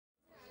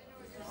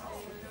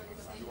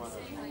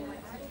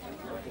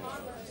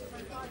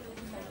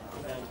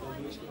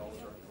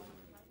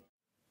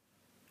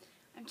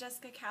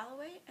Jessica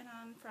Calaway, and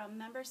I'm from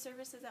Member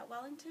Services at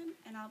Wellington,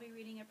 and I'll be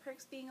reading A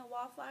Perks Being a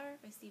Wallflower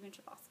by Stephen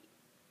Chbosky.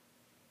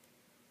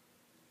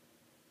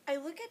 I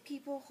look at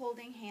people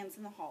holding hands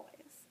in the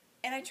hallways,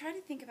 and I try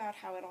to think about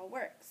how it all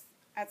works.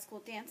 At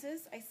school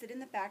dances, I sit in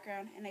the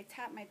background and I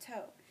tap my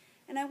toe,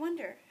 and I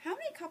wonder how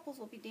many couples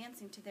will be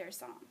dancing to their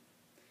song.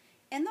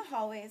 In the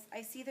hallways,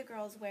 I see the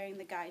girls wearing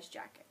the guy's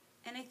jacket,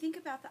 and I think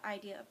about the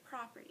idea of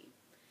property.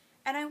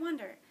 And I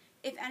wonder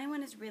if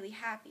anyone is really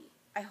happy.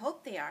 I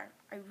hope they are.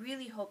 I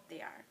really hope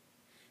they are.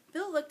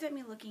 Bill looked at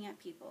me looking at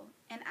people,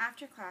 and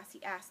after class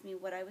he asked me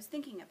what I was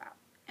thinking about,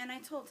 and I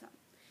told him.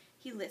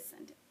 He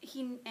listened,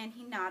 he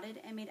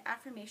nodded and made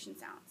affirmation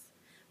sounds.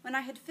 When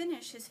I had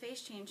finished, his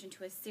face changed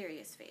into a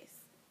serious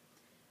face.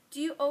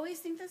 "Do you always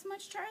think this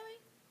much,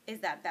 Charlie?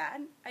 Is that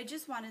bad? I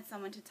just wanted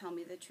someone to tell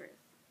me the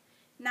truth."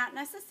 "Not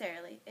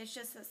necessarily. It's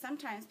just that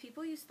sometimes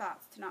people use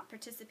thoughts to not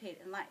participate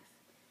in life."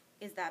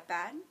 "Is that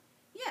bad?"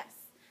 "Yes.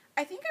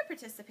 I think I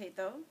participate,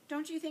 though.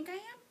 Don't you think I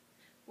am?"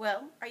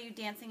 "Well, are you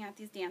dancing at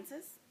these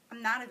dances?"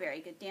 "I'm not a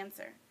very good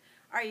dancer."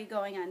 "Are you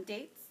going on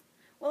dates?"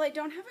 "Well, I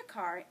don't have a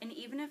car, and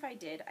even if I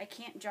did, I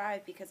can't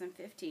drive because I'm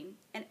 15.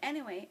 And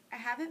anyway, I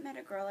haven't met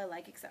a girl I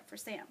like except for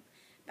Sam.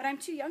 But I'm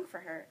too young for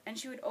her, and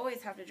she would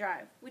always have to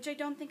drive, which I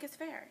don't think is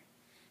fair."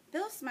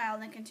 Bill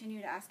smiled and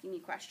continued asking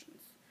me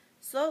questions.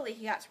 Slowly,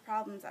 he got to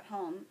problems at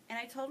home, and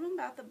I told him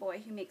about the boy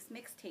who makes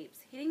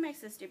mixtapes, hitting my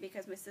sister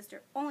because my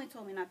sister only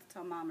told me not to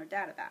tell Mom or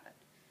Dad about it.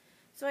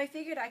 So I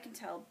figured I can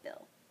tell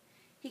Bill.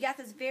 He got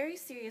this very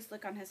serious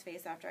look on his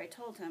face after I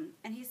told him,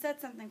 and he said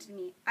something to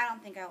me I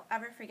don't think I'll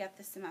ever forget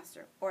this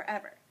semester, or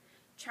ever.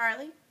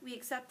 "Charlie, we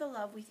accept the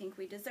love we think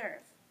we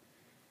deserve."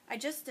 I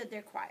just stood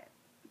there quiet.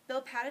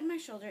 Bill patted my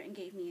shoulder and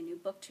gave me a new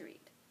book to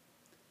read.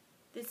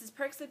 This is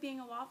Perks of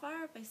Being a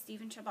Wallflower by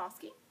Stephen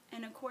Chbosky,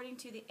 and according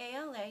to the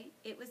ALA,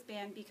 it was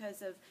banned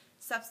because of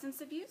substance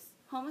abuse,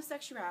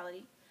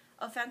 homosexuality,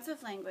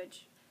 offensive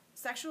language,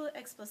 sexual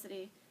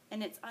explicitity,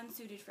 and it's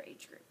unsuited for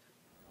age group.